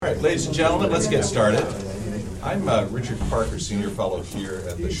Ladies and gentlemen, let's get started. I'm Richard Parker, Senior Fellow here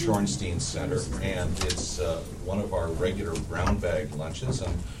at the Shorenstein Center, and it's one of our regular brown bag lunches.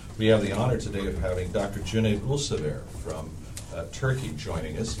 And we have the honor today of having Dr. Cuneyt Ulsever from Turkey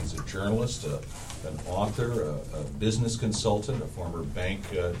joining us. He's a journalist, an author, a business consultant, a former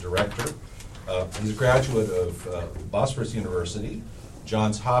bank director. He's a graduate of Bosphorus University,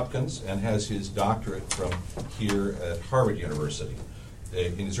 Johns Hopkins, and has his doctorate from here at Harvard University.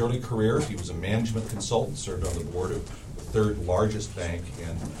 In his early career, he was a management consultant, served on the board of the third largest bank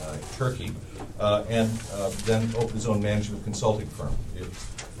in Turkey, and then opened his own management consulting firm.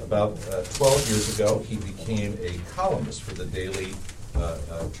 About 12 years ago, he became a columnist for the daily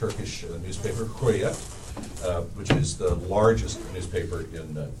Turkish newspaper, Cuneyt, which is the largest newspaper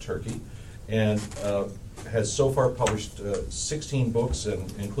in Turkey, and has so far published 16 books,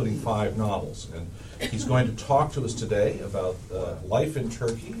 including 5 novels. And he's going to talk to us today about life in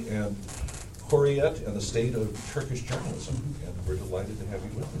Turkey and Cuneyt and the state of Turkish journalism. And we're delighted to have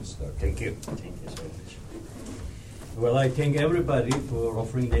you with us, Dr. Thank you. Thank you so much. Well, I thank everybody for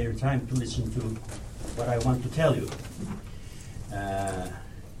offering their time to listen to what I want to tell you.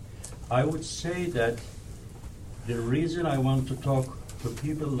 I would say that the reason I want to talk to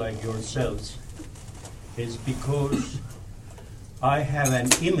people like yourselves is because I have an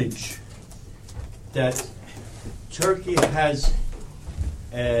image that Turkey has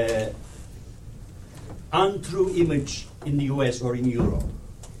an untrue image in the US or in Europe.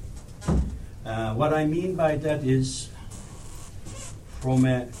 What I mean by that is, from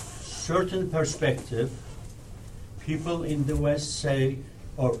a certain perspective, people in the West say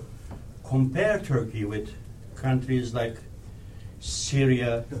or compare Turkey with countries like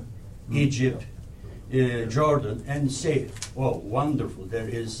Syria, Egypt, Jordan, and say, oh, wonderful, there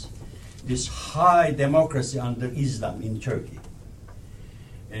is this high democracy under Islam in Turkey.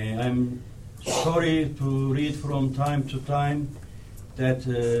 I'm sorry to read from time to time that,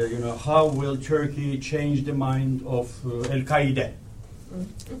 how will Turkey change the mind of Al-Qaeda?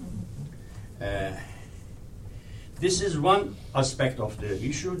 This is one aspect of the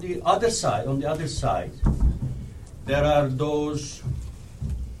issue. The other side, on the other side, there are those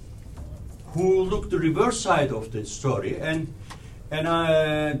who look the reverse side of the story and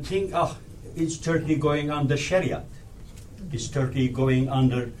think, is Turkey going under Sharia? Is Turkey going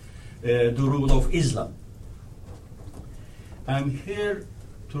under the rule of Islam? I'm here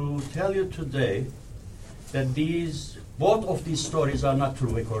to tell you today that both of these stories are not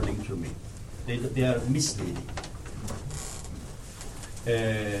true according to me. They are misleading.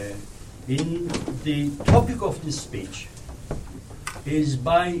 In the topic of this speech is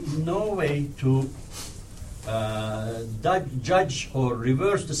by no way to judge or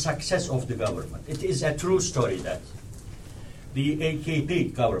reverse the success of the government. It is a true story that the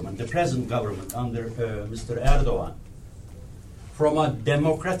AKP government, the present government under Mr. Erdogan, from a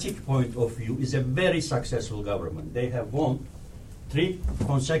democratic point of view, is a very successful government. They have won 3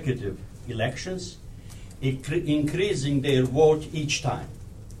 consecutive elections, increasing their vote each time.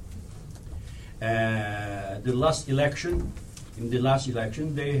 In the last election,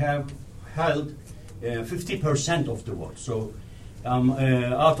 they have held 50% of the vote. So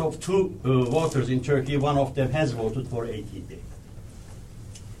out of 2 voters in Turkey, one of them has voted for AKP.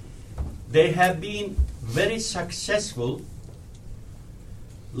 They have been very successful,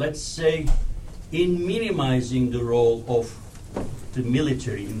 let's say, in minimizing the role of the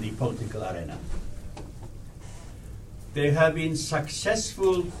military in the political arena. They have been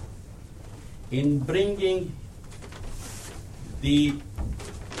successful in bringing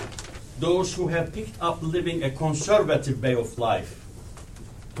those who have picked up living a conservative way of life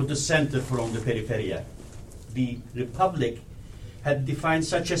to the center from the periphery. The Republic had defined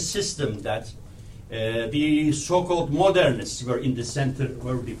such a system that the so-called modernists were in the center,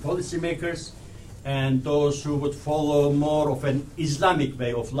 were the policymakers, and those who would follow more of an Islamic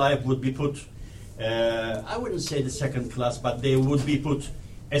way of life would be put, I wouldn't say the second class, but they would be put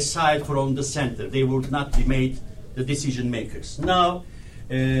aside from the center. They would not be made the decision makers. Now,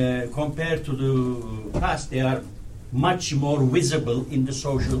 compared to the past, they are much more visible in the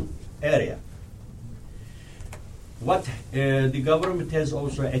social area. What the government has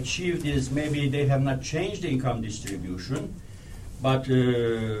also achieved is maybe they have not changed the income distribution, but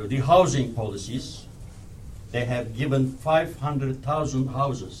the housing policies, they have given 500,000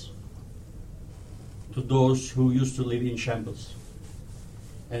 houses to those who used to live in shambles.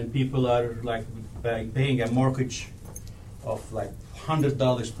 And people are like paying a mortgage of like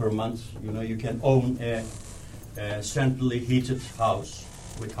 $100 per month. You can own a centrally heated house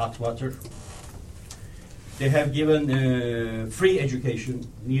with hot water. They have given free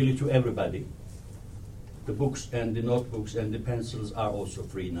education nearly to everybody. The books and the notebooks and the pencils are also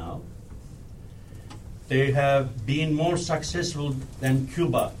free now. They have been more successful than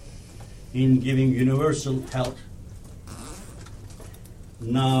Cuba in giving universal health.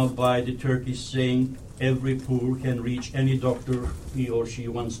 Now by the Turkish saying every poor can reach any doctor he or she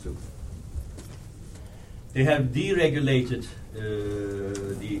wants to. They have deregulated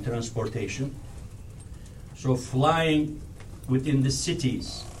the transportation. So flying within the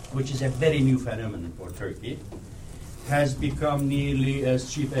cities, which is a very new phenomenon for Turkey, has become nearly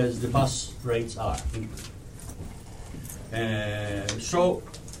as cheap as the bus rates are. So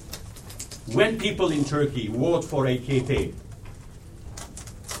when people in Turkey vote for AKP,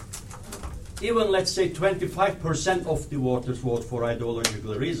 even let's say 25% of the voters vote for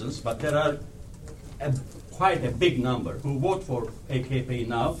ideological reasons, but there are quite a big number who vote for AKP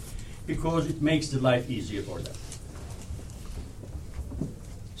now because it makes the life easier for them.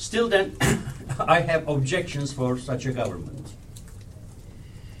 Still then, I have objections for such a government.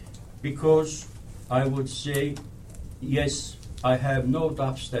 Because I would say, yes, I have no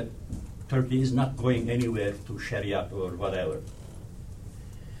doubts that Turkey is not going anywhere to Sharia or whatever.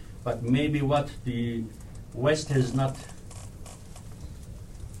 But maybe what the West has not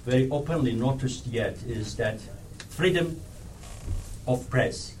very openly noticed yet is that freedom of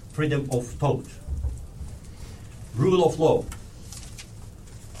press, freedom of thought, rule of law,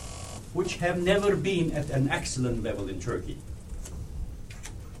 which have never been at an excellent level in Turkey,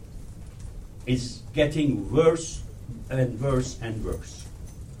 is getting worse and worse and worse.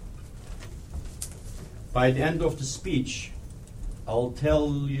 By the end of the speech, I'll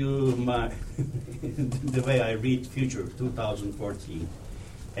tell you my the way I read future 2014.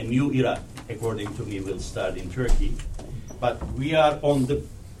 A new era, according to me, will start in Turkey. But we are on the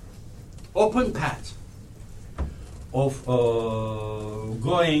open path of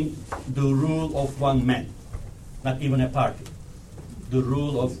going the rule of one man, not even a party, the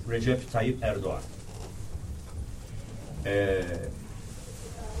rule of Recep Tayyip Erdogan.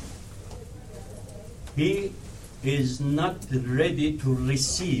 He is not ready to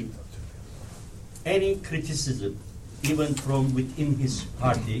receive any criticism, even from within his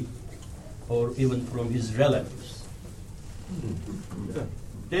party or even from his relatives.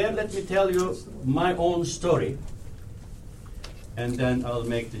 There, let me tell you my own story, and then I'll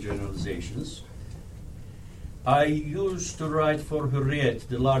make the generalizations. I used to write for Hürriyet,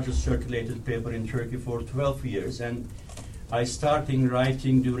 the largest circulated paper in Turkey, for 12 years, and I started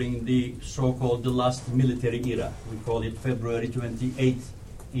writing during the so-called the last military era. We call it February 28th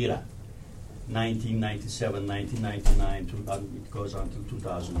era, 1997, 1999, it goes until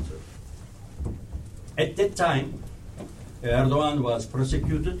 2002. At that time, Erdogan was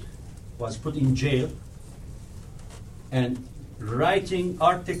prosecuted, was put in jail, and writing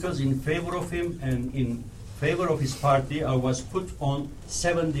articles in favor of him and in favor of his party, I was put on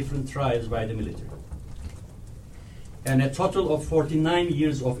 7 different trials by the military. And a total of 49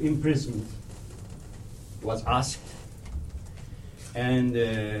 years of imprisonment was asked. And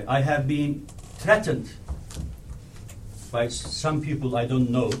I have been threatened by some people I don't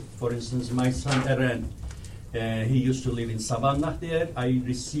know. For instance, my son Eren, he used to live in Savannah there. I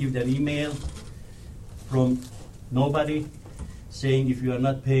received an email from nobody saying if you are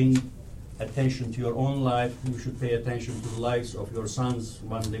not paying attention to your own life, you should pay attention to the lives of your sons,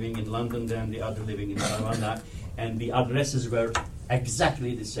 one living in London and the other living in Savannah, and the addresses were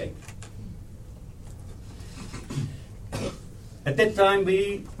exactly the same. At that time,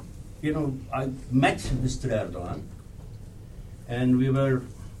 I met Mr. Erdogan, and we were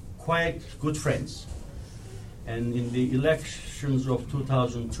quite good friends. And in the elections of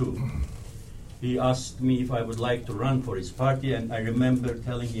 2002, he asked me if I would like to run for his party, and I remember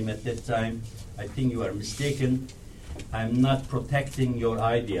telling him at that time, I think you are mistaken. I'm not protecting your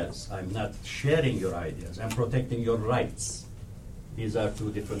ideas. I'm not sharing your ideas. I'm protecting your rights. These are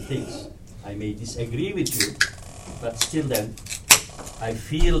 2 different things. I may disagree with you, but still then, I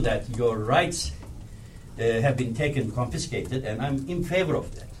feel that your rights have been taken, confiscated, and I'm in favor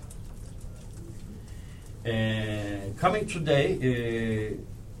of that. Coming today,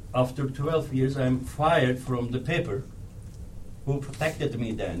 after 12 years, I'm fired from the paper who protected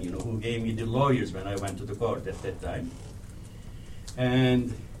me then, who gave me the lawyers when I went to the court at that time.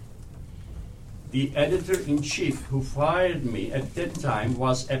 And the editor-in-chief who fired me at that time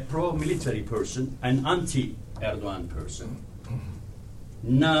was a pro-military person, an anti-Erdogan person.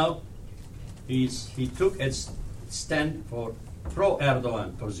 Now, he took a stand for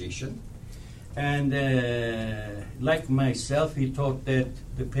pro-Erdogan position. And like myself, he thought that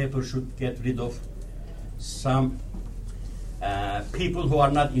the paper should get rid of some people who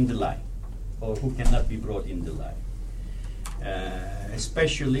are not in the line or who cannot be brought in the line.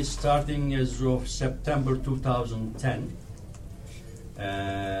 Especially starting as of September 2010,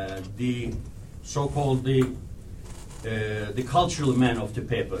 the so-called the cultural man of the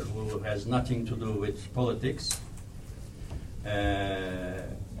paper, who has nothing to do with politics,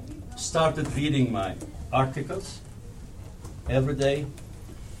 started reading my articles every day,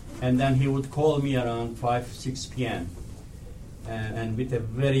 and then he would call me around 5-6 p.m. And with a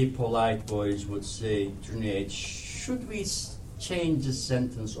very polite voice would say, "Cuneyt, should we change the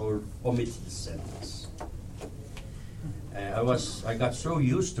sentence or omit the sentence?" I got so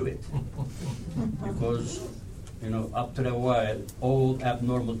used to it because, after a while, all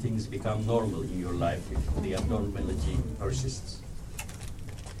abnormal things become normal in your life if the abnormality persists.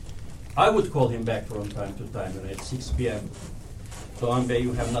 I would call him back from time to time, and at 6 p.m. "Doğan Bey,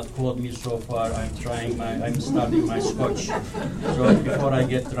 you have not called me so far. I'm starting my scotch. So before I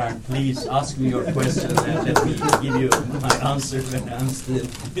get drunk, please ask me your questions and let me give you my answers when I'm still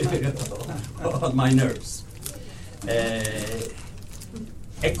on my nerves."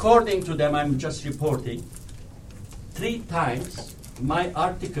 According to them, I'm just reporting, 3 times my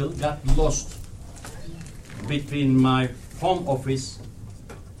article got lost between my home office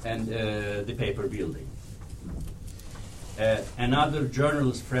and the paper building. Another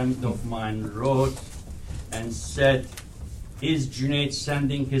journalist friend of mine wrote and said, "Is Cuneyt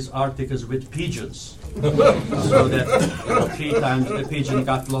sending his articles with pigeons?" So that 3 times the pigeon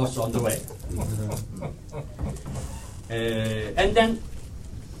got lost on the way. And then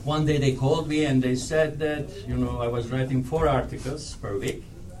one day they called me and they said that, I was writing 4 articles per week.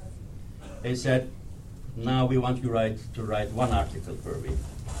 They said, "Now we want you to write 1 article per week."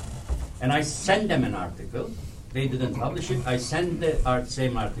 And I sent them an article. They didn't publish it. I sent the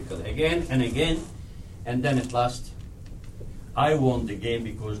same article again and again, and then at last, I won the game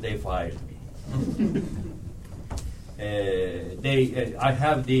because they fired me. I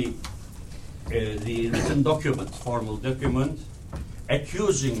have the written document, formal document,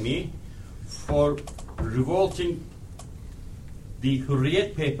 accusing me for revolting the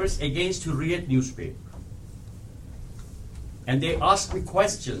Hürriyet papers against Hürriyet newspaper. And they asked me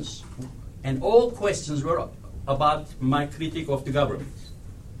questions, and all questions were about my critique of the government.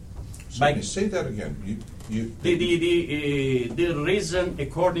 Say that again. The reason,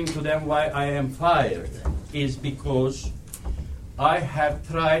 according to them, why I am fired is because I have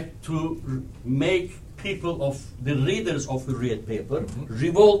tried to make people of the readers of the Hürriyet paper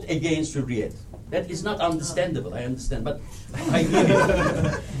revolt against Hürriyet. That is not understandable, I understand, but I need it.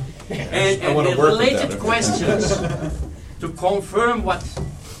 and the related questions to confirm what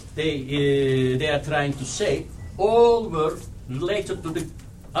they are trying to say, all were related to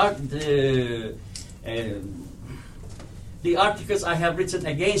the articles I have written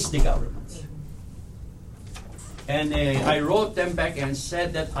against the government. And I wrote them back and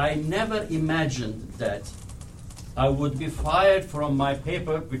said that I never imagined that I would be fired from my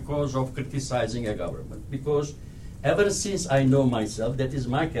paper because of criticizing a government. Because ever since I know myself, that is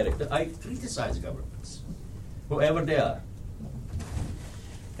my character, I criticize governments, whoever they are.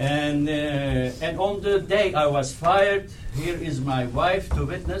 And on the day I was fired, here is my wife to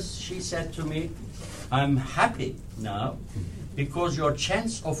witness. She said to me, "I'm happy now because your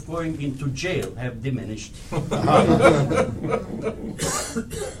chance of going into jail have diminished."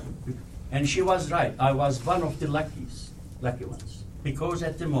 And she was right. I was one of the lucky ones. Because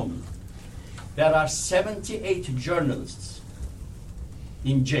at the moment, there are 78 journalists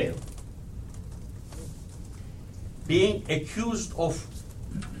in jail being accused of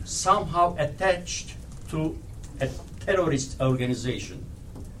somehow attached to a terrorist organization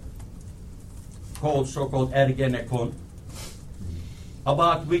called so-called Ergenekon,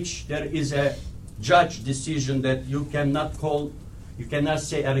 about which there is a judge decision that you cannot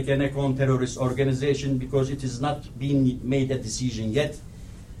say Ergenekon terrorist organization because it is not being made a decision yet.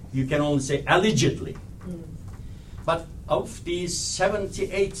 You can only say allegedly. But of these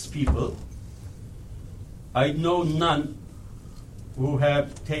 78 people, I know none who have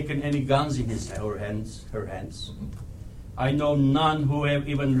taken any guns in her hands. I know none who have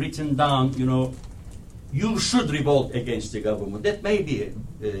even written down, you should revolt against the government. That may be,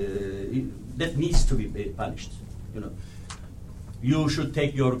 that needs to be punished. You should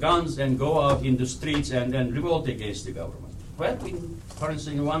take your guns and go out in the streets and revolt against the government. Well, for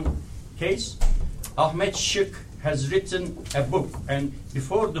instance, in one case, Ahmet Şık has written a book, and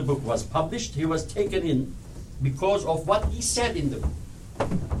before the book was published, he was taken in because of what he said in the book.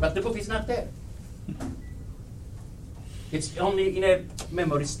 But the book is not there. It's only in a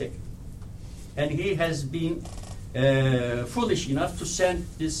memory stick. and he has been foolish enough to send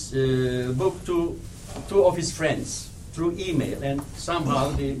this book to two of his friends through email, and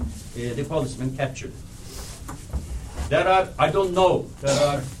somehow the policeman captured it. There are, I don't know,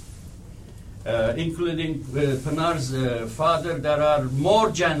 there are, including Pınar's father, there are more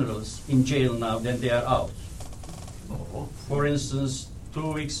generals in jail now than they are out. For instance,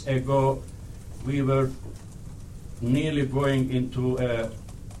 2 weeks ago, we were nearly going into a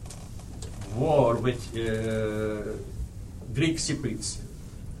war with Greek Cypriots.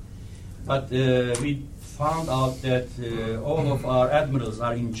 But we found out that all of our admirals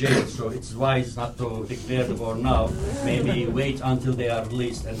are in jail, so it's wise not to declare the war now. Maybe wait until they are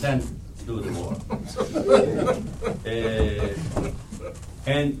released and then do the war.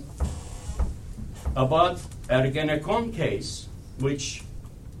 And about Ergenekon case, which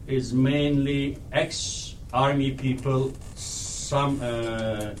is mainly ex-army people, some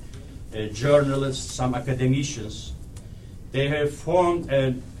journalists, some academicians, they have formed,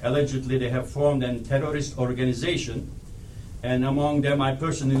 allegedly they have formed a terrorist organization, and among them I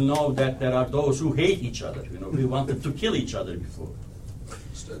personally know that there are those who hate each other, who wanted to kill each other before.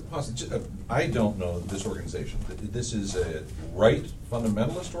 I don't know this organization. This is a right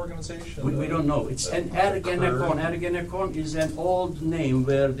fundamentalist organization? We don't know. It's an Ergenekon. Ergenekon is an old name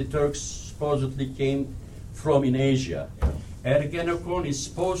where the Turks supposedly came from in Asia. Ergenekon is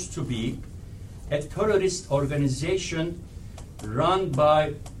supposed to be a terrorist organization run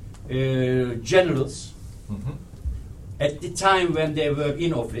by generals at the time when they were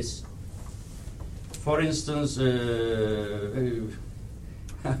in office. For instance,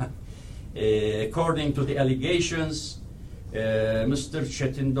 according to the allegations, Mr.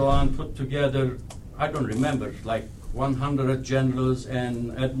 Çetin Doğan put together, I don't remember, like 100 generals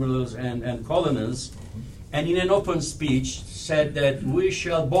and admirals and colonels, and in an open speech said that we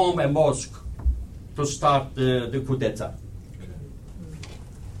shall bomb a mosque to start the coup d'etat.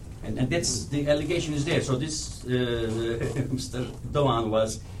 And that's, the allegation is there. So this Mr. Doğan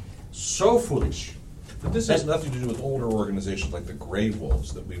was so foolish. But this has nothing to do with older organizations like the Grey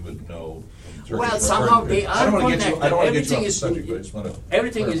Wolves that we would know. Well, somehow they are connected. I don't want to get you off the subject, but I just want to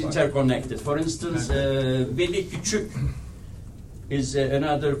everything is clarify. interconnected. For instance, Veli Küçük is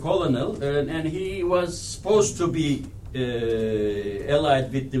another colonel, and he was supposed to be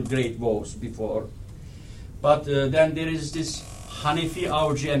allied with the Great Wolves before. But then there is this Hanifi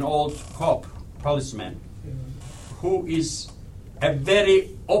Avcı, an old cop, policeman, who is a very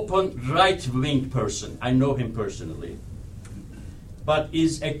open right-wing person. I know him personally. But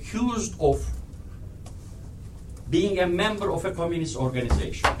is accused of being a member of a communist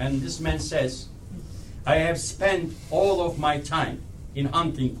organization. And this man says, I have spent all of my time in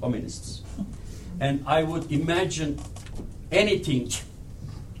hunting communists. And I would imagine anything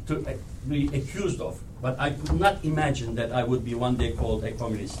to be accused of. But I could not imagine that I would be one day called a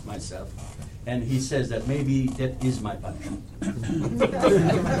communist myself. And he says that maybe that is my punishment.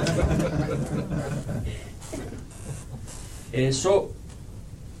 So,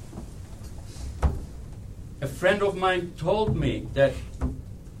 a friend of mine told me that,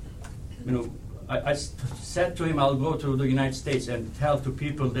 I said to him, I'll go to the United States and tell to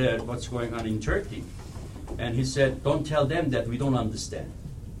people there what's going on in Turkey. And he said, don't tell them that we don't understand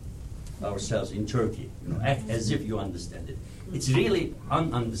ourselves in Turkey. Act as if you understand it. It's really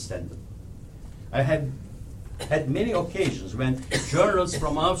ununderstandable. I have had many occasions when journalists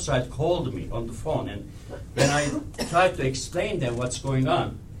from outside called me on the phone, and when I tried to explain them what's going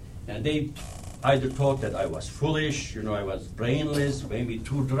on, and they either thought that I was foolish, I was brainless, maybe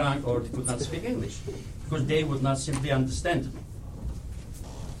too drunk, or could not speak English, because they would not simply understand me.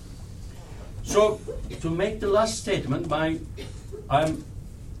 So, to make the last statement,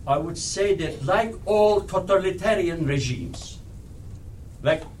 I would say that like all totalitarian regimes,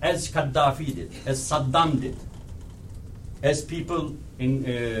 like as Gaddafi did, as Saddam did, as people in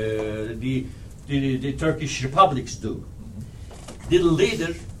the Turkish republics do, the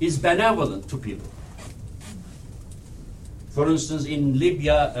leader is benevolent to people. For instance, in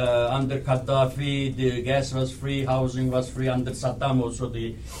Libya, under Gaddafi, the gas was free, housing was free. Under Saddam also,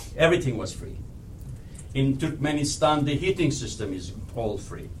 everything was free. In Turkmenistan, the heating system is all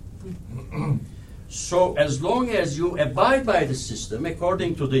free. So as long as you abide by the system,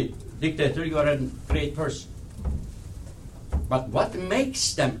 according to the dictator, you are a great person. But what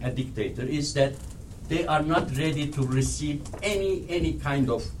makes them a dictator is that they are not ready to receive any kind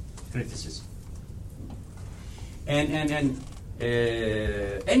of criticism. And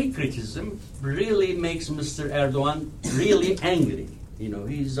any criticism really makes Mr. Erdogan really angry.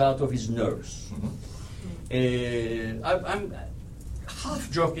 He's out of his nerves.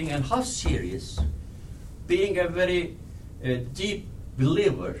 half joking and half serious, being a very deep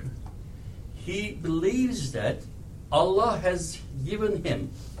believer, he believes that Allah has given him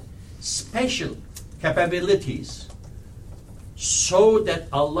special capabilities so that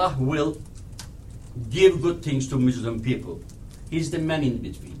Allah will give good things to Muslim people. He's the man in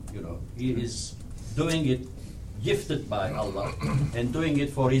between, you know. He is doing it, gifted by Allah, and doing it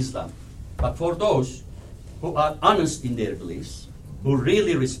for Islam. But for those who are honest in their beliefs, who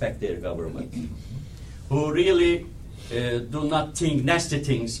really respect their government, who really do not think nasty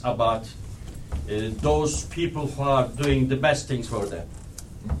things about those people who are doing the best things for them.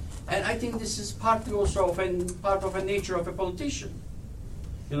 And I think this is partly also part of a nature of a politician.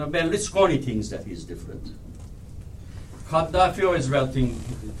 You know, Berlusconi thinks that he's different. Gaddafi as well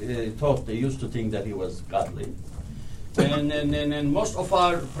they used to think that he was godly. And most of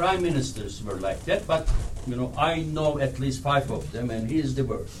our prime ministers were like that, but you know, I know at least 5 of them, and he is the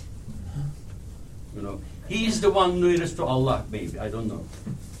worst. You know, he is the one nearest to Allah, maybe, I don't know.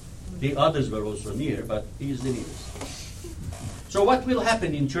 The others were also near, but he is the nearest. So what will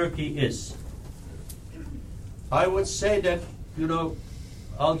happen in Turkey is, I would say that, you know,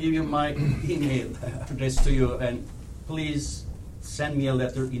 I'll give you my email address to you, and please send me a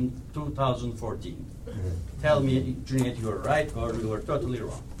letter in 2014. Tell me, Cuneyt, you're right or you are totally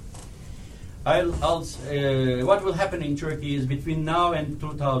wrong. What will happen in Turkey is between now and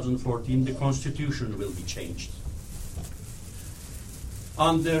 2014, the constitution will be changed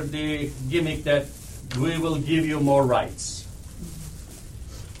under the gimmick that we will give you more rights.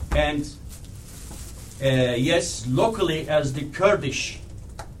 And yes, locally, as the Kurdish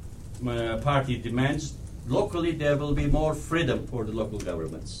party demands, locally there will be more freedom for the local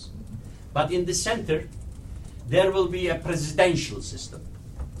governments. But in the center, there will be a presidential system.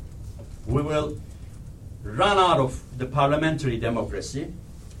 We will run out of the parliamentary democracy,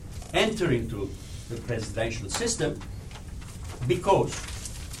 enter into the presidential system, because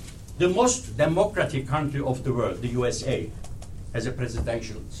the most democratic country of the world, the USA, has a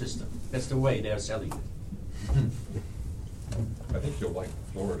presidential system. That's the way they are selling it. I think you'll like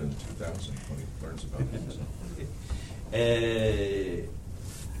Florida in 2000 when he learns about it.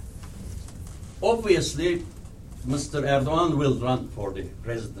 Obviously, Mr. Erdogan will run for the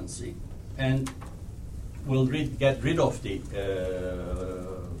presidency and will get rid of the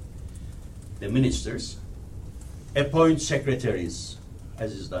ministers, appoint secretaries,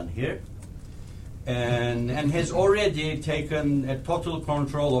 as is done here, and has already taken a total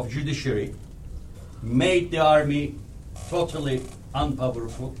control of judiciary, made the army totally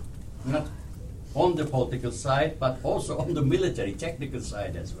unpowerful, not on the political side, but also on the military, technical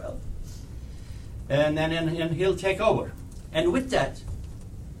side as well. And he'll take over. And with that,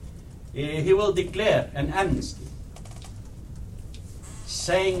 he will declare an amnesty,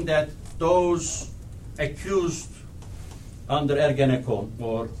 saying that those accused under Ergenekon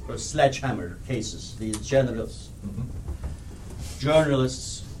or sledgehammer cases, these journalists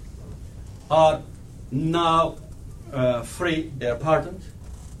are now free, they're pardoned,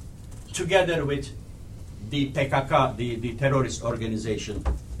 together with the PKK, the terrorist organization,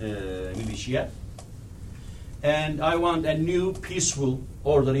 militia. And I want a new peaceful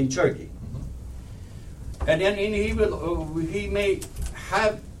order in Turkey. And then he may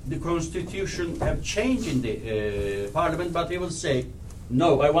have the constitution have changed in the parliament, but he will say,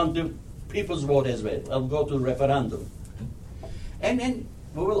 no, I want the people's vote as well. I'll go to referendum. And then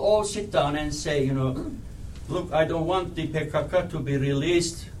we will all sit down and say, you know, look, I don't want the PKK to be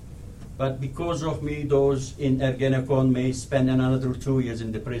released, but because of me, those in Ergenekon may spend another 2 years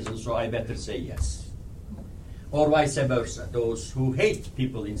in the prison, so I better say yes. Or vice versa. Those who hate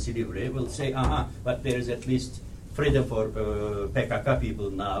people in Silivri will say, but there is at least freedom for PKK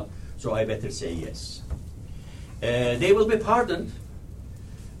people now, so I better say yes. They will be pardoned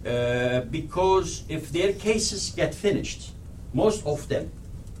because if their cases get finished, most of them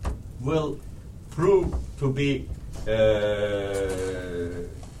will prove to be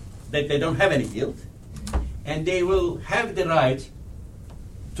that they don't have any guilt, and they will have the right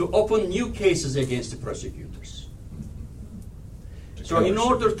to open new cases against the prosecutors. So in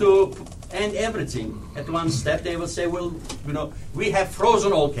order to end everything at one step, they will say, well, you know, we have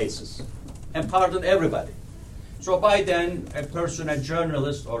frozen all cases and pardoned everybody. So by then, a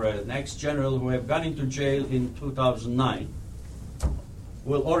journalist or an ex-general who have gone into jail in 2009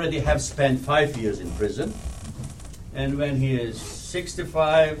 will already have spent 5 years in prison. And when he is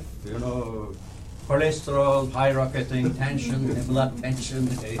 65, you know, cholesterol, high rocketing, tension, blood tension,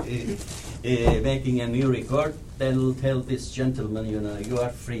 making a new record, they'll tell this gentleman, you know, you are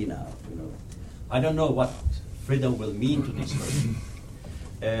free now. You know, I don't know what freedom will mean to this person,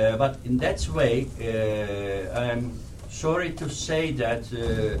 But in that way, I'm sorry to say that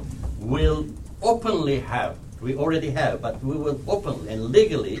we'll openly have, we already have, but we will openly and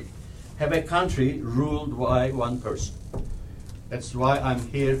legally have a country ruled by one person. That's why I'm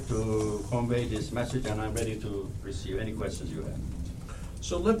here to convey this message, and I'm ready to receive any questions you have.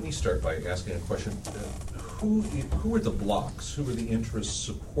 So let me start by asking a question. Who are the blocs? Who are the interests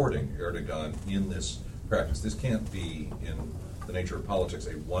supporting Erdogan in this practice? This can't be, in the nature of politics,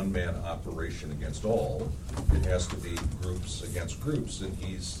 a one-man operation against all. It has to be groups against groups, and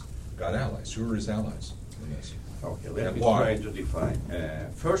he's got allies. Who are his allies in this? Okay, let And me why? try to define.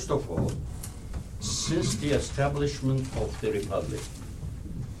 First of all, since the establishment of the Republic,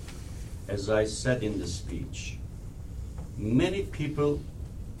 as I said in the speech, many people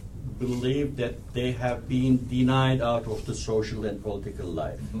believe that they have been denied out of the social and political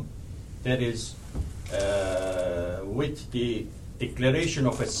life. Mm-hmm. That is, with the declaration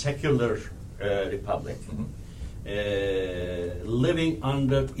of a secular republic, living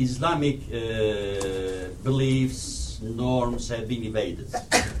under Islamic beliefs, norms have been evaded.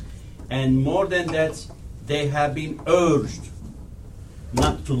 And more than that, they have been urged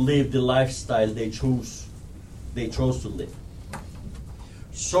not to live the lifestyle they chose to live.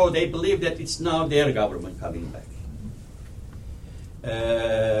 So they believe that it's now their government coming back.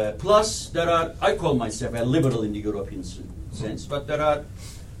 Plus, there are, I call myself a liberal in the European sense, but there are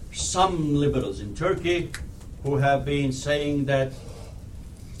some liberals in Turkey who have been saying that,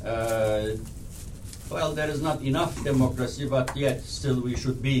 well, there is not enough democracy, but yet still we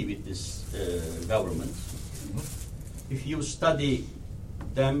should be with this government. If you study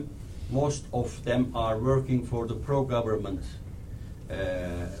them, most of them are working for the pro-government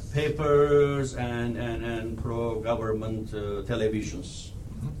papers and pro-government televisions.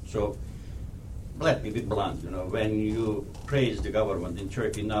 So, let me be blunt, when you praise the government in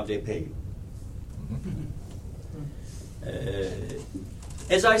Turkey, now they pay you.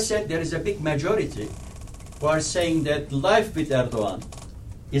 As I said, there is a big majority who are saying that life with Erdogan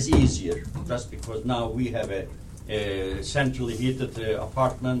is easier, just because now we have a centrally heated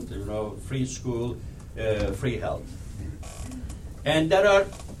apartment, free school, free health. And there are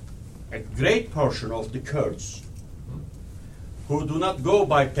a great portion of the Kurds who do not go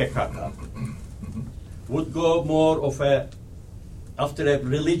by PKK, would go more of after a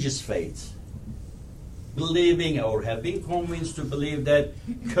religious faith, believing or have been convinced to believe that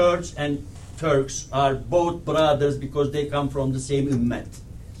Kurds and Turks are both brothers because they come from the same ummet,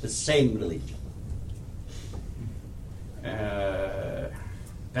 the same religion.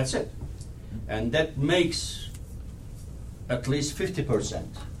 That's it. And that makes at least 50%.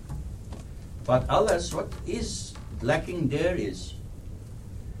 But others, what is lacking there is,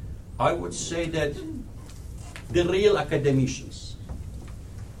 I would say that the real academicians,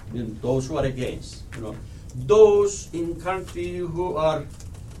 those who are against, those in country who are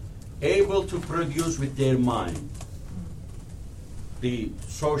able to produce with their mind, the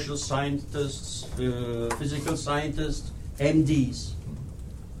social scientists, physical scientists, MDs,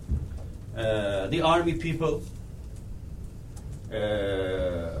 the army people,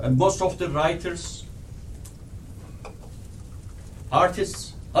 and most of the writers,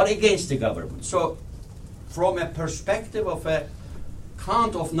 artists are against the government. So, from a perspective of a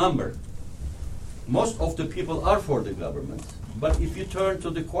count of number, most of the people are for the government. But if you turn to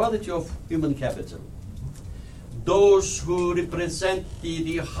the quality of human capital, those who represent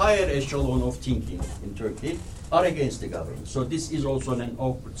the higher echelon of thinking in Turkey are against the government. So this is also an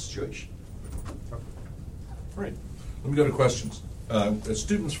awkward situation. Right. Let me go to questions.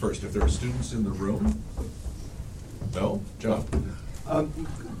 Students first. If there are students in the room? No? John?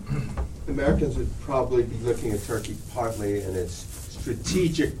 Americans would probably be looking at Turkey partly in its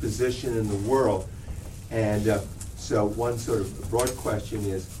strategic position in the world. And so one sort of broad question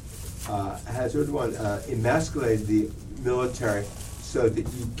is, has Erdogan emasculated the military so that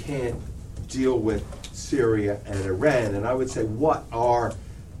you can't deal with Syria and Iran? And I would say, what are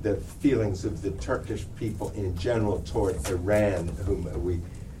the feelings of the Turkish people in general toward Iran, whom we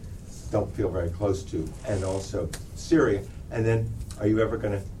don't feel very close to, and also Syria? And then, are you ever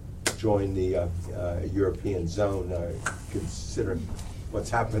going to join the European zone, considering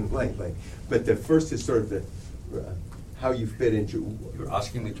what's happened lately? But the first is sort of the how you fit into. You're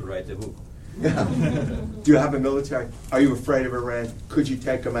asking me to write a book. Yeah. Do you have a military? Are you afraid of Iran? Could you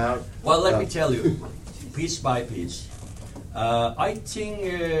take them out? Well, let me tell you, piece by piece. I think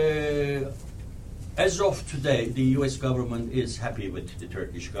as of today, the U.S. government is happy with the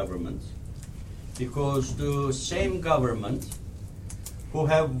Turkish government because the same government who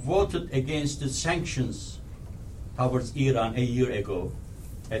have voted against the sanctions towards Iran a year ago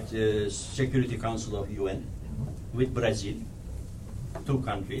at the Security Council of UN with Brazil, 2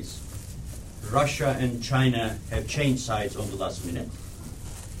 countries. Russia and China have changed sides on the last minute.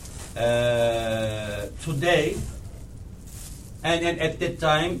 Today, and at that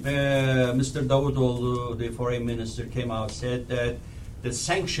time, Mr. Davutoğlu, the foreign minister, came out and said that the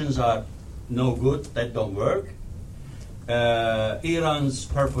sanctions are no good, that don't work. Iran's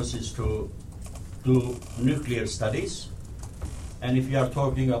purpose is to do nuclear studies. And if you are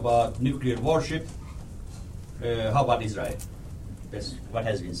talking about nuclear warship, how about Israel? That's what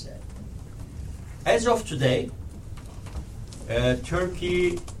has been said. As of today,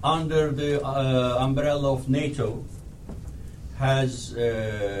 Turkey, under the umbrella of NATO, has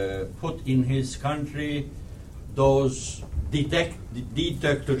put in his country those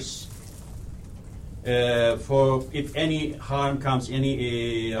detectors for if any harm comes,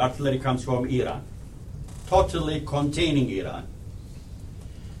 any artillery comes from Iran, totally containing Iran.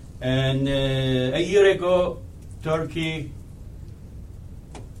 And a year ago, Turkey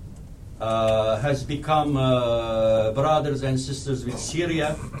has become brothers and sisters with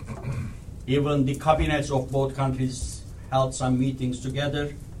Syria. Even the cabinets of both countries held some meetings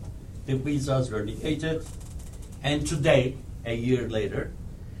together. The visas were negated. And today, a year later,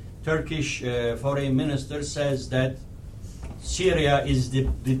 Turkish foreign minister says that Syria is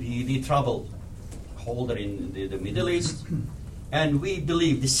the trouble holder in the Middle East. And we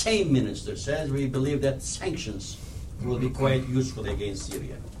believe, the same minister says, we believe that sanctions will be quite useful against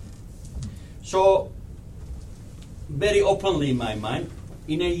Syria. So, very openly in my mind,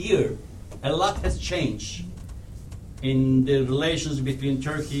 in a year, a lot has changed in the relations between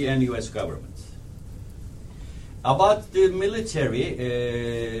Turkey and U.S. government. About the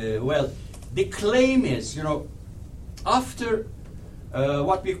military, well, the claim is, after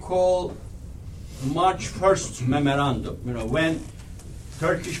what we call March 1st memorandum, when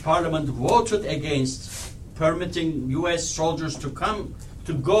Turkish parliament voted against permitting U.S. soldiers to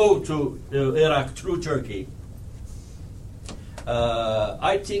go to Iraq through Turkey.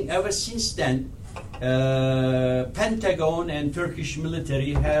 I think ever since then, Pentagon and Turkish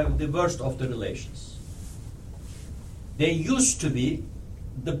military have the worst of the relations. They used to be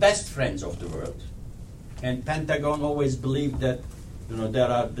the best friends of the world, and Pentagon always believed that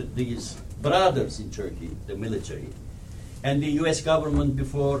there are these brothers in Turkey, the military, and the U.S. government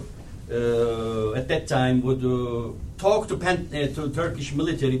before at that time would talk to Turkish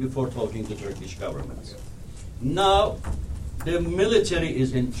military before talking to Turkish government. Now the military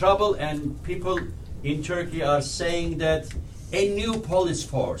is in trouble, and people in Turkey are saying that a new police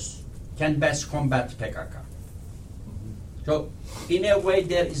force can best combat PKK. So, in a way,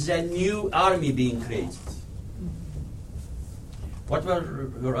 there is a new army being created. What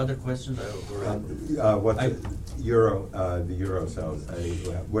were your other questions? The euro sounds.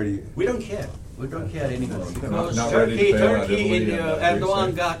 Where do you? We don't care. We don't care anymore because Not ready to fail at Turkey Italy,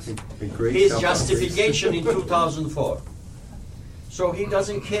 Erdogan got his justification in 2004. So he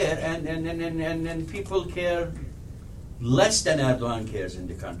doesn't care, and people care less than Erdogan cares in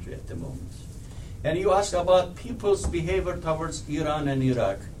the country at the moment. And you ask about people's behavior towards Iran and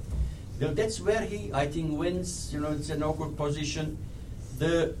Iraq. That's where he, I think, wins. It's an awkward position.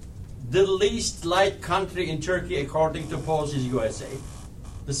 The least liked country in Turkey, according to polls, is USA.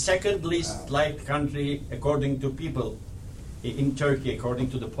 The second least liked country, according to people in Turkey,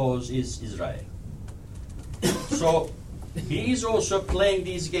 according to the polls, is Israel. So he is also playing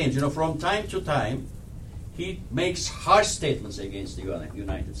these games. From time to time, he makes harsh statements against the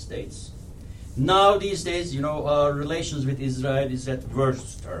United States. Now, these days, our relations with Israel is at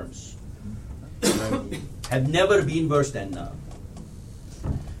worst terms. Have never been worse than now.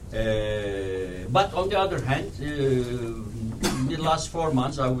 But on the other hand, in the last 4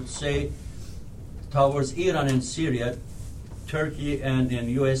 months, I would say, towards Iran and Syria, Turkey and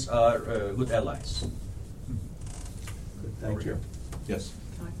U.S. are good allies. Thank you. Yes.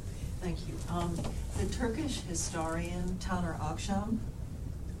 Thank you. The Turkish historian Taner Akşam,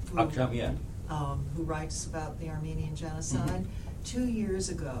 who writes about the Armenian genocide, 2 years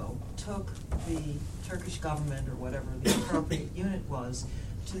ago took the Turkish government, or whatever the appropriate unit was,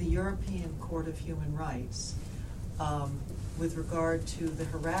 to the European Court of Human Rights with regard to the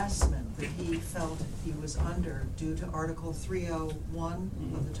harassment that he felt he was under due to Article 301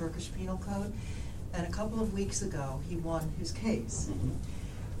 of the Turkish Penal Code. And a couple of weeks ago, he won his case.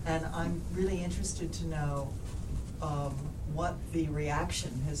 And I'm really interested to know what the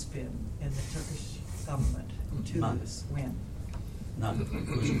reaction has been in the Turkish government to this win. None,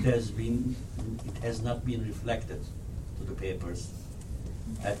 because it has not been reflected to the papers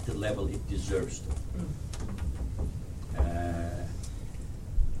at the level it deserves to.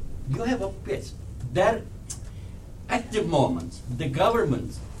 You have a bit. There, at the moment, the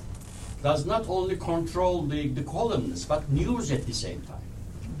government does not only control the columnists, but news at the same time.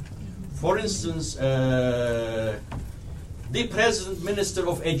 For instance, the President Minister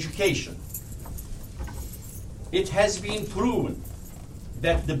of Education, it has been proven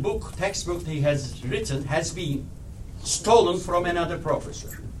that the textbook he has written has been stolen from another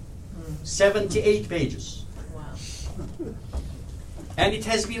professor. 78 pages. Wow. And it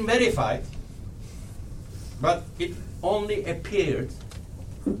has been verified, but it only appeared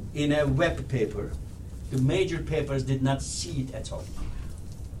in a web paper. The major papers did not see it at all.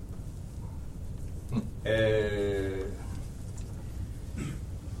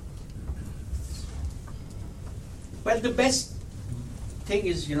 Well, the best thing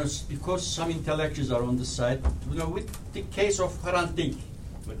is, because some intellectuals are on the side, with the case of Hrant Dink,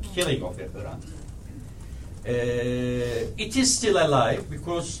 the killing of Hrant, it is still alive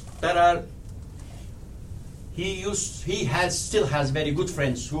because there are. Still has very good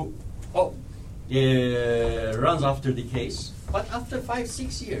friends who runs after the case, but after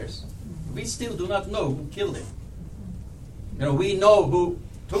 5-6 years, we still do not know who killed him. We know who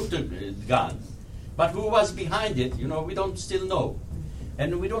took the gun, but who was behind it, we don't still know,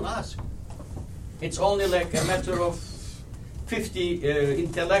 and we don't ask. It's only like a matter of 50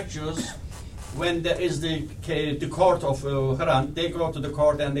 intellectuals. When there is the court of Hrant, they go to the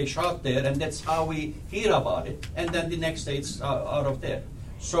court and they shout there, and that's how we hear about it. And then the next day it's out of there.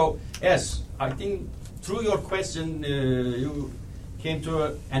 So yes, I think through your question you came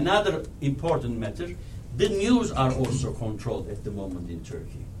to another important matter. The news are also controlled at the moment in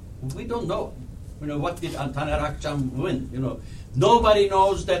Turkey. We don't know. What did Taner Akçam win? Nobody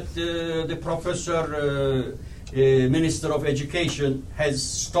knows that the professor. Minister of Education has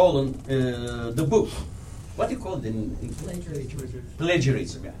stolen the book. What do you call it in Plagiarism.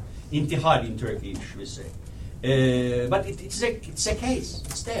 Plagiarism, yeah. Intihal in Turkish, we say. But it's a case.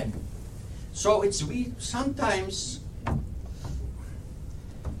 It's there. So we sometimes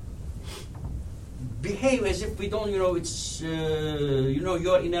behave as if we don't. You're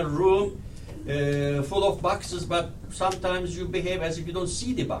in a room full of boxes, but sometimes you behave as if you don't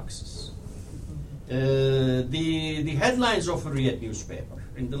see the boxes. The headlines of Hürriyet newspaper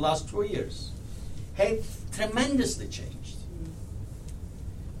in the last 2 years have tremendously changed.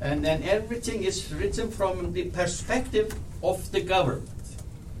 And then everything is written from the perspective of the government.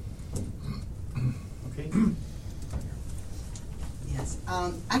 Okay? Yes.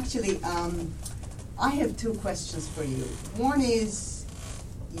 Actually, I have 2 questions for you. One is,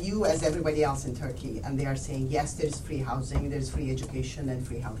 you as everybody else in Turkey, and they are saying, yes, there is free housing, there is free education and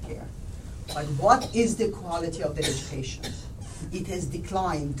free healthcare. But what is the quality of the education? It has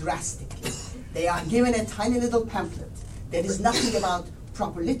declined drastically. They are given a tiny little pamphlet. There is nothing about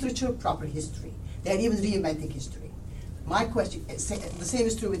proper literature, proper history. They are even reinventing history. My question, the same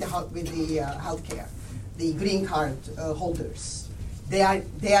is true with the healthcare. The green card holders. They are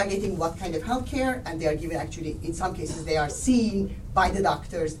getting what kind of healthcare, and they are given actually, in some cases, they are seen by the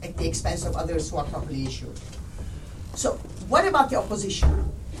doctors at the expense of others who are properly insured. So what about the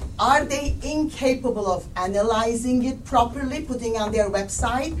opposition? Are they incapable of analyzing it properly, putting on their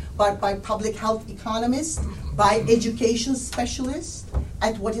website, but by public health economists, by education specialists,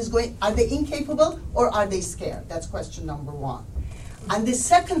 at what is going? Are they incapable or are they scared? That's question number 1. And the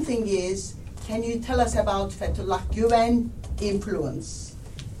second thing is, can you tell us about Fethullah Gülen influence?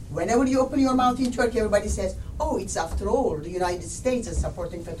 Whenever you open your mouth in Turkey, everybody says, oh, it's after all, the United States is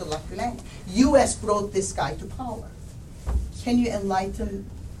supporting Fethullah Gülen. US brought this guy to power. Can you enlighten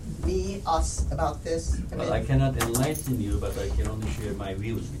us about this? Well, I cannot enlighten you, but I can only share my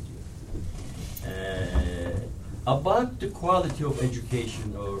views with you. About the quality of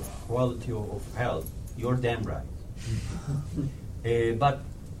education or quality of health, you're damn right. But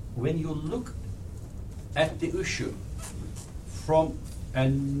when you look at the issue from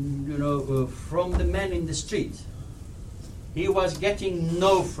the man in the street, he was getting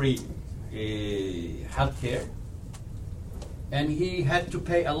no free health care, and he had to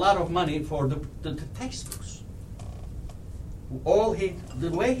pay a lot of money for the textbooks. The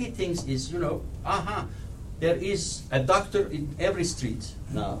way he thinks is, there is a doctor in every street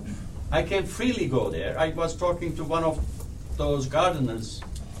now. I can freely go there. I was talking to one of those gardeners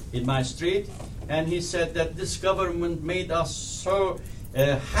in my street, and he said that this government made us so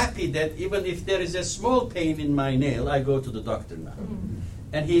happy that even if there is a small pain in my nail, I go to the doctor now.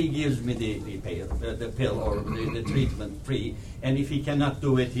 And he gives me the pill or the treatment free. And if he cannot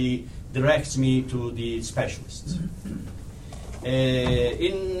do it, he directs me to the specialists.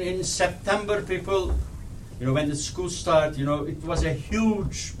 In September, people when the school started, it was a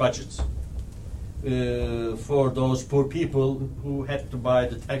huge budget for those poor people who had to buy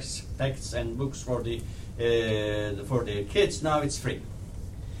the texts and books for the kids. Now it's free.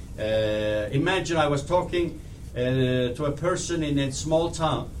 Imagine I was talking to a person in a small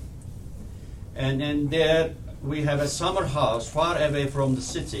town, and there we have a summer house far away from the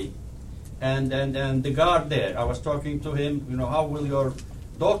city, and the guard there, I was talking to him, how will your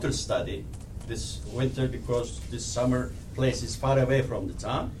daughter study this winter because this summer place is far away from the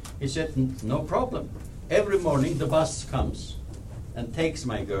town? He said, no problem. Every morning the bus comes and takes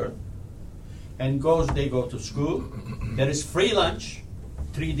my girl and they go to school. There is free lunch,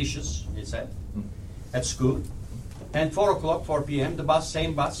 3 dishes, he said, at school. And 4 p.m., the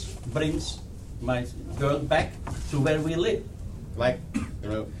same bus brings my girl back to where we live, like,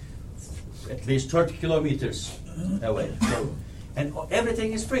 at least 30 kilometers away. So, and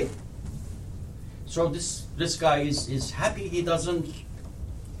everything is free. So this guy is happy.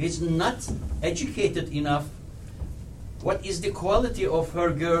 He's not educated enough. What is the quality of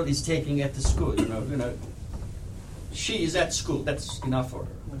her girl is taking at the school? She is at school. That's enough for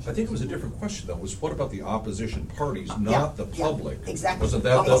her. I think it was a different question, though. Was what about the opposition parties, not the public? Exactly. Wasn't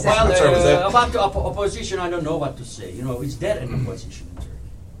that the... Exactly. I'm sorry, was that... About the opposition, I don't know what to say. Is there an opposition in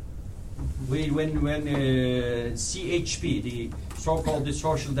Turkey? When CHP, the so-called the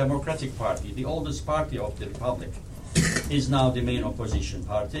Social Democratic Party, the oldest party of the Republic, is now the main opposition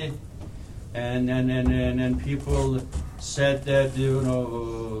party, and people said that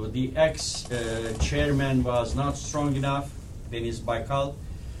the ex-chairman was not strong enough, Deniz Baykal,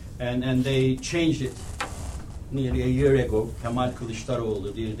 and they changed it nearly a year ago. Kemal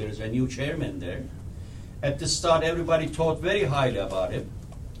Kılıçdaroğlu, there is a new chairman there. At the start, everybody thought very highly about him,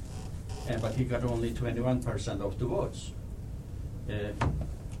 but he got only 21% of the votes.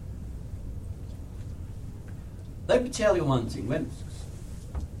 Let me tell you one thing. When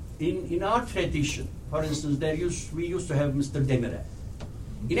in our tradition, for instance, we used to have Mr. Demirel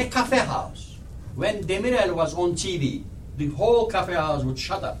in a cafe house. When Demirel was on TV, the whole cafe house would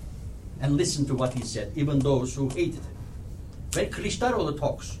shut up and listen to what he said, even those who hated him. When Kılıçdaroğlu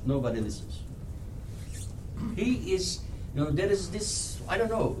talks, nobody listens. He is, there is this, I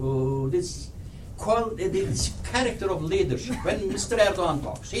don't know, this character of leadership. When Mr. Erdogan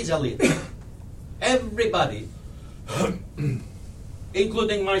talks, he's a leader. Everybody,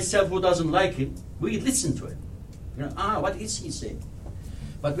 including myself who doesn't like him, we listen to him. What is he saying?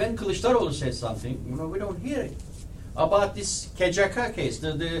 But when Kılıçdaroğlu says something, we don't hear it. About this KCK case,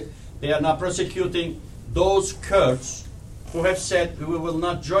 they are now prosecuting those Kurds who have said we will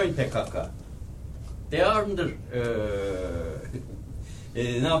not join PKK. They are under,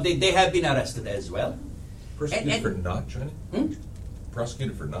 now they have been arrested as well. Prosecuted for not joining? Hmm?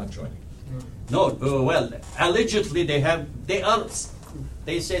 Prosecuted for not joining? No, well, allegedly they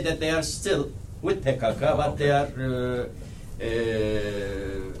say that they are still with PKK, but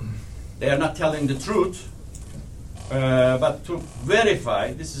they are not telling the truth. But to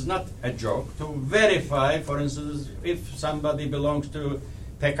verify, this is not a joke, to verify, for instance, if somebody belongs to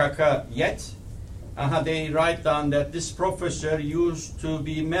PKK yet, they write down that this professor used to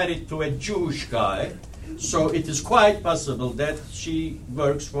be married to a Jewish guy, so it is quite possible that she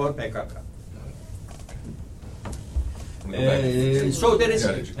works for PKK. So there is,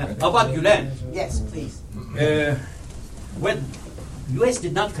 about Gülen. Yes, please. When U.S.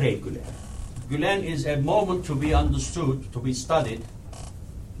 did not create Gülen. Gülen is a moment to be understood, to be studied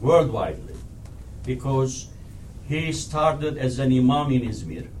worldwide, because he started as an imam in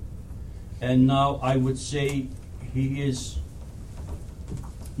Izmir, and now I would say he is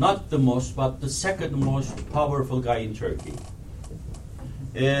not the most, but the second most powerful guy in Turkey.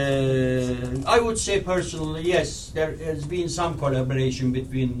 I would say personally, yes, there has been some collaboration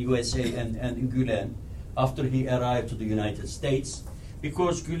between USA and Gülen after he arrived to the United States,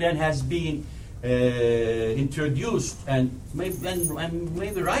 because Gülen has been introduced and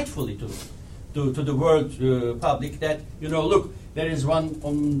maybe rightfully to the world public that look, there is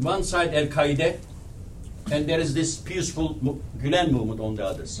on one side Al Qaeda, and there is this peaceful Gülen movement on the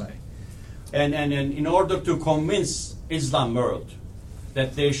other side, and in order to convince Islam world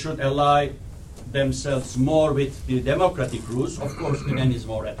that they should ally themselves more with the democratic rules, of course Gülen is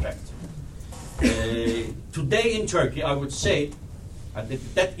more attractive. Today in Turkey, I would say,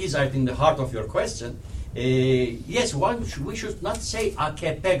 that is, I think, the heart of your question. Yes, we should not say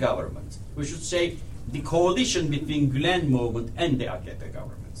AKP government. We should say the coalition between Gülen movement and the AKP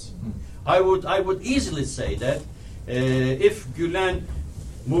governments. I would easily say that if Gülen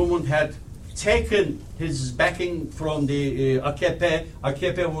movement had taken his backing from the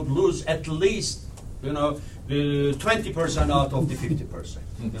AKP would lose at least 20% out of the 50%,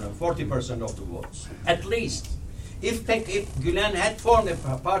 40% of the votes. At least, if Gülen had formed a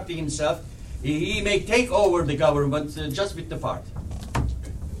party himself, he may take over the government just with the party.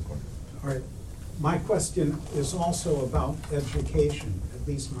 All right. My question is also about education. At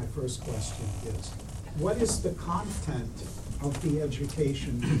least my first question is, what is the content of the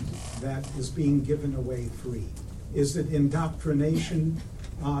education that is being given away free? Is it indoctrination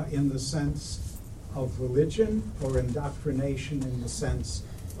in the sense of religion, or indoctrination in the sense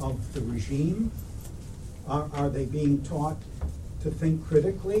of the regime? Are they being taught to think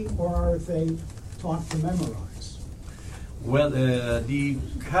critically, or are they taught to memorize? Well, the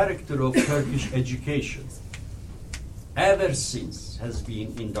character of Turkish education ever since has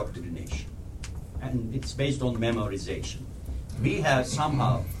been indoctrination, and it's based on memorization. We have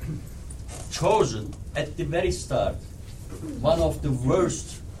somehow chosen at the very start one of the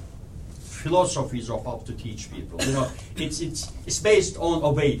worst philosophies of how to teach people. It's based on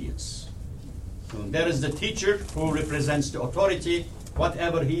obedience. There is the teacher who represents the authority.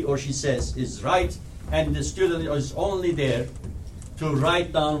 Whatever he or she says is right, and the student is only there to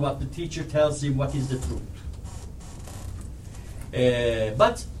write down what the teacher tells him what is the truth.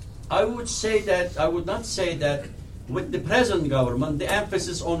 But I would not say that with the present government, the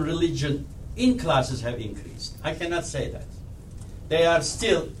emphasis on religion in classes have increased. I cannot say that. They are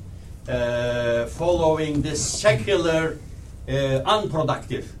still following this secular,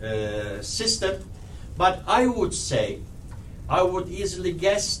 unproductive system. But I would easily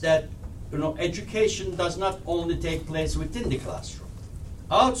guess that education does not only take place within the classroom.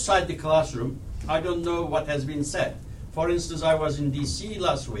 Outside the classroom, I don't know what has been said. For instance, I was in D.C.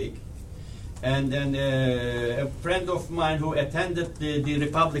 last week, and then a friend of mine who attended the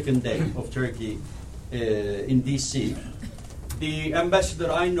Republican Day of Turkey in D.C., the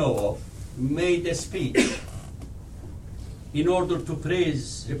ambassador I know of made a speech in order to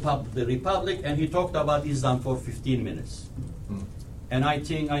praise the Republic, and he talked about Islam for 15 minutes. And I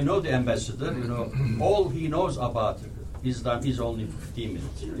think I know the ambassador, all he knows about Islam is only 15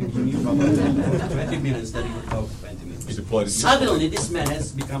 minutes. He knew about 20 minutes, that he would talk 20 minutes. Suddenly, this man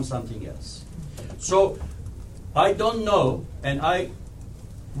has become something else. So, I don't know, and I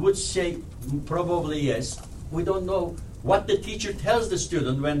would say probably yes, we don't know what the teacher tells the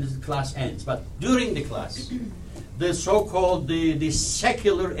student when the class ends. But during the class, the so-called the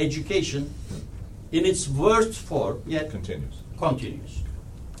secular education in its worst form yet continues.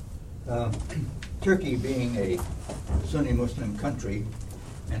 Turkey being a Sunni Muslim country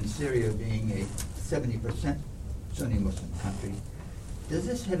and Syria being a 70% Sunni Muslim country, does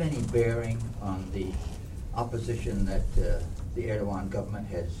this have any bearing on the opposition that the Erdogan government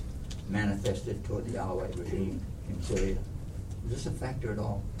has manifested toward the Alawite regime in Syria? Is this a factor at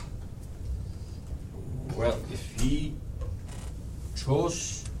all? Well, if he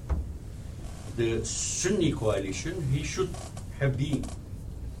chose the Sunni coalition, he should have been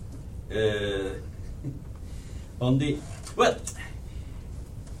on the... Well,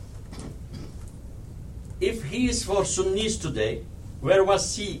 if he is for Sunnis today, where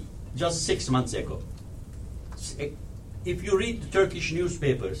was he just 6 months ago? If you read the Turkish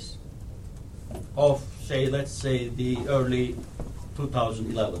newspapers of, let's say, the early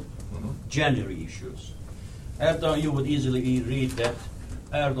 2011 January issues, Erdogan, you would easily read that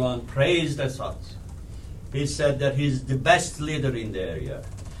Erdogan praised Assad. He said that he's the best leader in the area.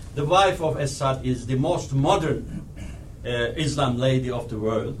 The wife of Assad is the most modern Islam lady of the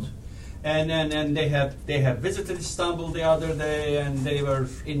world. And they have visited Istanbul the other day, and they were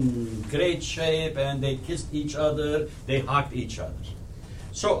in great shape, and they kissed each other, they hugged each other.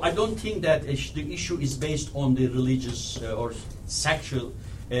 So I don't think that the issue is based on the religious or sexual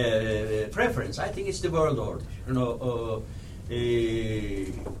preference. I think it's the world order.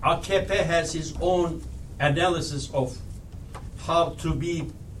 AKP has his own analysis of how to be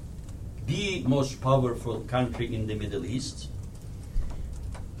the most powerful country in the Middle East.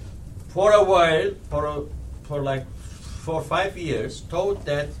 For a while, for like 4 or 5 years, thought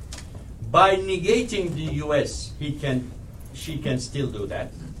that by negating the U.S., she can still do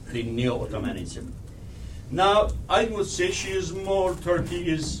that, the neo-Ottomanism. Now, I would say Turkey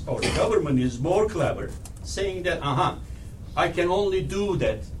is, or the government is more clever, saying that, I can only do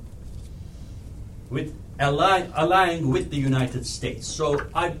that with allying with the United States. So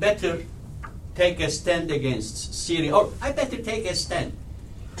I better take a stand against Syria, or I better take a stand.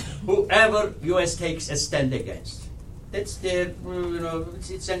 Whoever U.S. takes a stand against. That's their,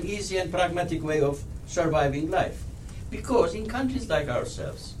 it's an easy and pragmatic way of surviving life. Because in countries like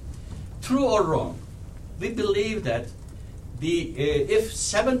ourselves, true or wrong, we believe that if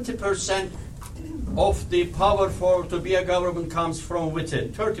 70% of the power for to be a government comes from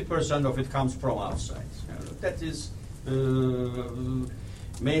within. 30% of it comes from outside. That is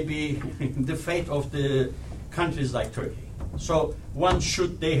maybe the fate of the countries like Turkey. So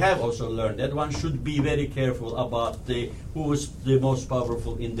they have also learned that one should be very careful about who is the most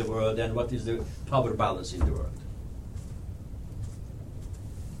powerful in the world and what is the power balance in the world.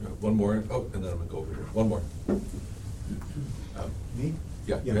 One more. Oh, and then I'm going to go over here. One more. Me?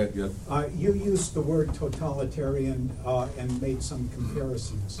 Yeah, Yeah. go ahead. You used the word totalitarian and made some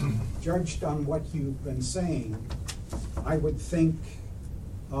comparisons. Judged on what you've been saying, I would think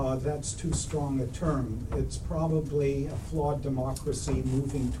that's too strong a term. It's probably a flawed democracy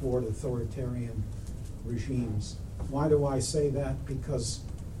moving toward authoritarian regimes. Why do I say that? Because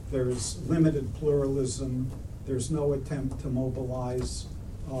there's limited pluralism, there's no attempt to mobilize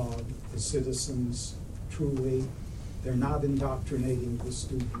the citizens truly, they're not indoctrinating the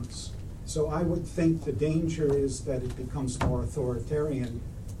students. So I would think the danger is that it becomes more authoritarian,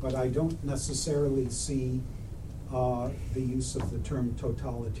 but I don't necessarily see the use of the term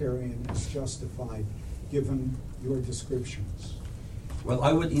totalitarian as justified, given your descriptions. Well,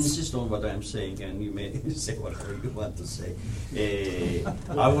 I would insist on what I'm saying, and you may say whatever you want to say.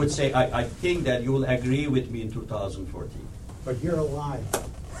 I would say I think that you will agree with me in 2014. But you're alive.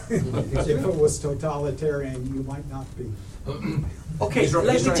 If it was totalitarian, you might not be. Okay,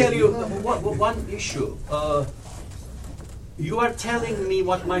 let me tell you one issue. You are telling me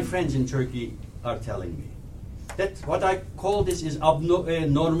what my friends in Turkey are telling me. That what I call this is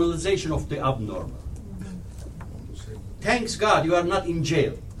normalization of the abnormal. Thanks God you are not in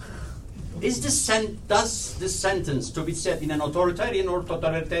jail. Does this sentence to be said in an authoritarian or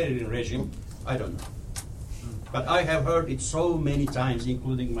totalitarian regime? I don't know. But I have heard it so many times,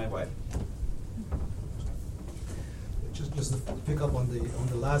 including my wife. Just to pick up on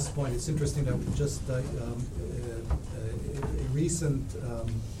the last point, it's interesting that just a recent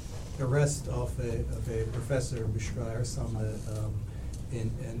arrest of a professor, Bishra Ersam,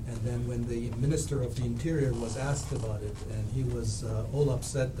 and then when the Minister of the Interior was asked about it, and he was all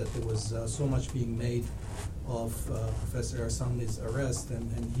upset that there was so much being made of Professor Ersam's arrest,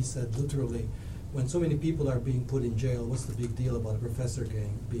 and he said literally, when so many people are being put in jail, what's the big deal about a professor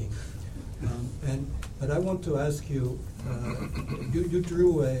being? But I want to ask you, you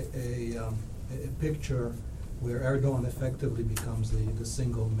drew a picture where Erdogan effectively becomes the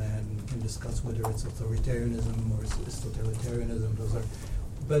single man. We can discuss whether it's authoritarianism or it's totalitarianism.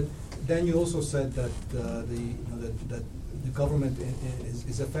 But then you also said that that the government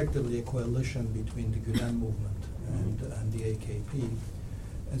is effectively a coalition between the Gülen movement and the AKP.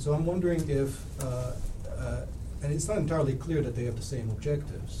 And so I'm wondering if, and it's not entirely clear that they have the same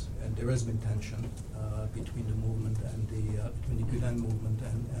objectives, and there has been tension between the movement and between the Gülen movement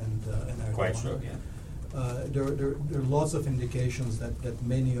and Erdogan. Quite so, yeah. There are lots of indications that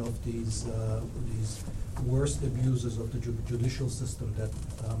many of these worst abuses of the judicial system that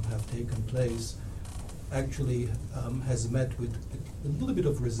have taken place actually has met with a little bit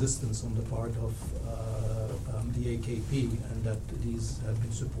of resistance on the part of the AKP, and that these have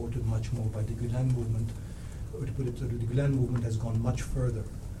been supported much more by the Gülen movement. Or to put it, the Gülen movement has gone much further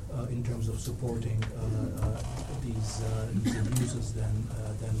in terms of supporting these abuses than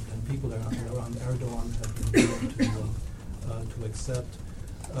people around Erdogan have been willing to accept.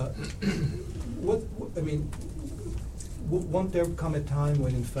 I mean, won't there come a time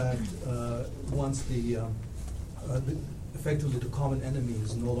when, in fact, once effectively the common enemy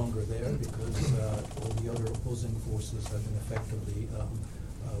is no longer there because all the other opposing forces have been effectively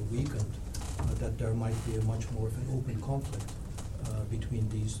weakened, that there might be a much more of an open conflict between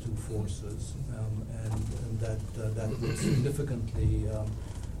these two forces, and that would significantly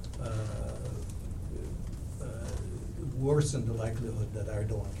worsen the likelihood that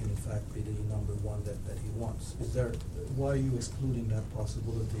Erdogan can in fact be the number one that he wants. Why are you excluding that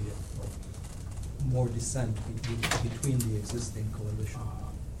possibility of more dissent between the existing coalition?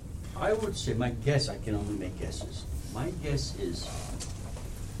 I would say, my guess, I can only make guesses. My guess is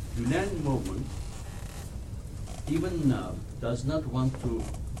Gülen movement, even now, does not want to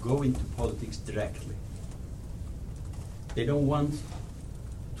go into politics directly. They don't want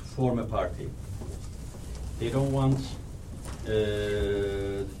to form a party. They don't want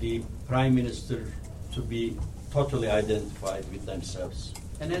the prime minister to be totally identified with themselves.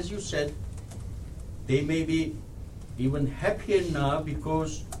 And as you said, they may be even happier now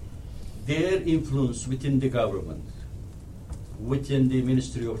because their influence within the government, within the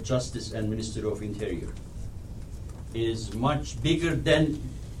Ministry of Justice and Ministry of Interior, is much bigger than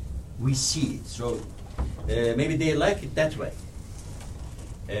we see it. So maybe they like it that way.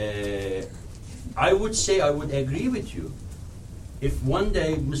 I would say I would agree with you if one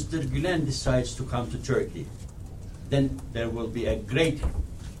day Mr. Gülen decides to come to Turkey. Then there will be a great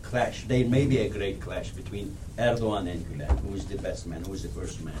clash. There may be a great clash between Erdogan and Gülen. Who is the best man? Who is the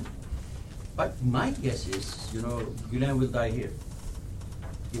first man? But my guess is, Gülen will die here.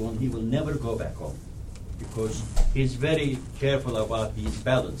 He will never go back home because he's very careful about his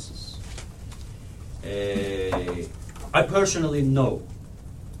balances. I personally know,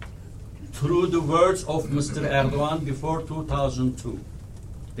 through the words of Mr. Erdogan before 2002,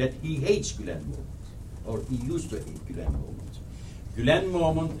 that he hates Gülen movement, or he used to hate Gülen movement. Gülen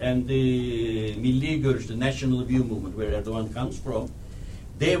movement and the Milli Görüş, the National View movement, where Erdogan comes from,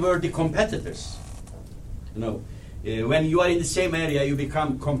 they were the competitors. When you are in the same area, you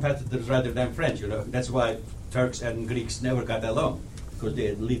become competitors rather than friends. That's why Turks and Greeks never got along, because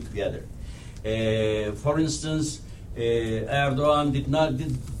they lived together. For instance, Erdogan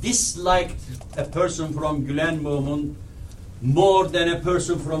disliked a person from Gülen movement more than a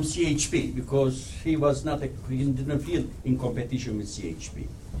person from CHP, because he didn't feel in competition with CHP.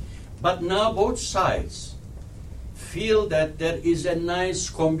 But now both sides feel that there is a nice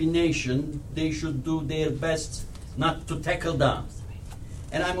combination. They should do their best not to tackle down.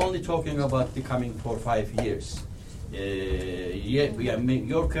 And I'm only talking about the coming 4 or 5 years.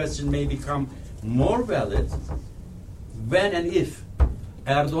 Your question may become more valid when and if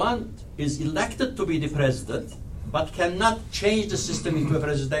Erdogan is elected to be the president, but cannot change the system into a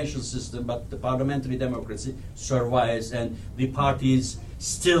presidential system, but the parliamentary democracy survives and the parties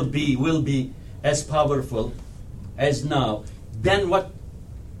will be as powerful as now. Then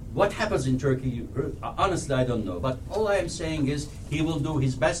what happens in Turkey? Honestly, I don't know. But all I am saying is he will do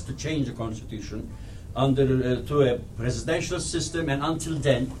his best to change the constitution to a presidential system, and until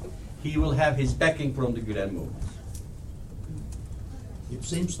then, he will have his backing from the Gülen movement. It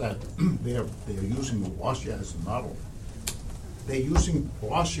seems that they're using Russia as a model. They're using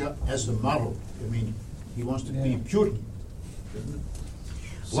Russia as the model. I mean, he wants to be Putin.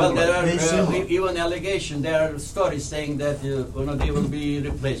 Well, there are even allegations. There are stories saying that they will be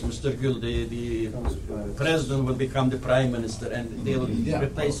replaced. Mr. Gül, the president, will become the prime minister, and they will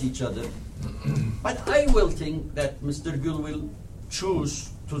replace each other. But I will think that Mr. Gül will choose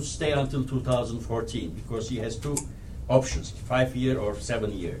to stay until 2014 because he has 2 options: 5-year or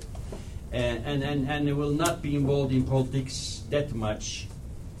 7-year, and he will not be involved in politics that much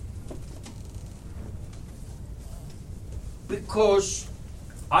because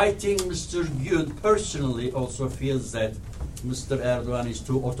I think Mr. Gül personally also feels that Mr. Erdogan is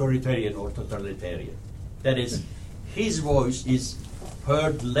too authoritarian or totalitarian. That is, his voice is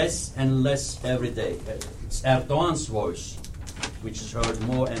heard less and less every day. It's Erdogan's voice which is heard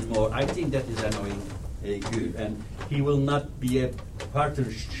more and more. I think that is annoying Gül, and he will not be a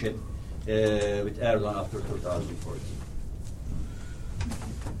partnership with Erdogan after 2014.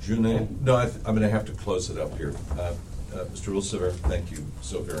 Cuneyt, no, I'm going to have to close it up here. Mr. Ulsever, thank you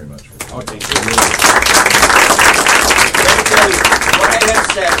so very much for coming. Okay. What I have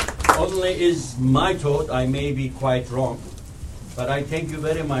said only is my thought. I may be quite wrong, but I thank you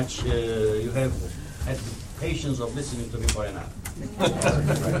very much. You have had the patience of listening to me for an hour.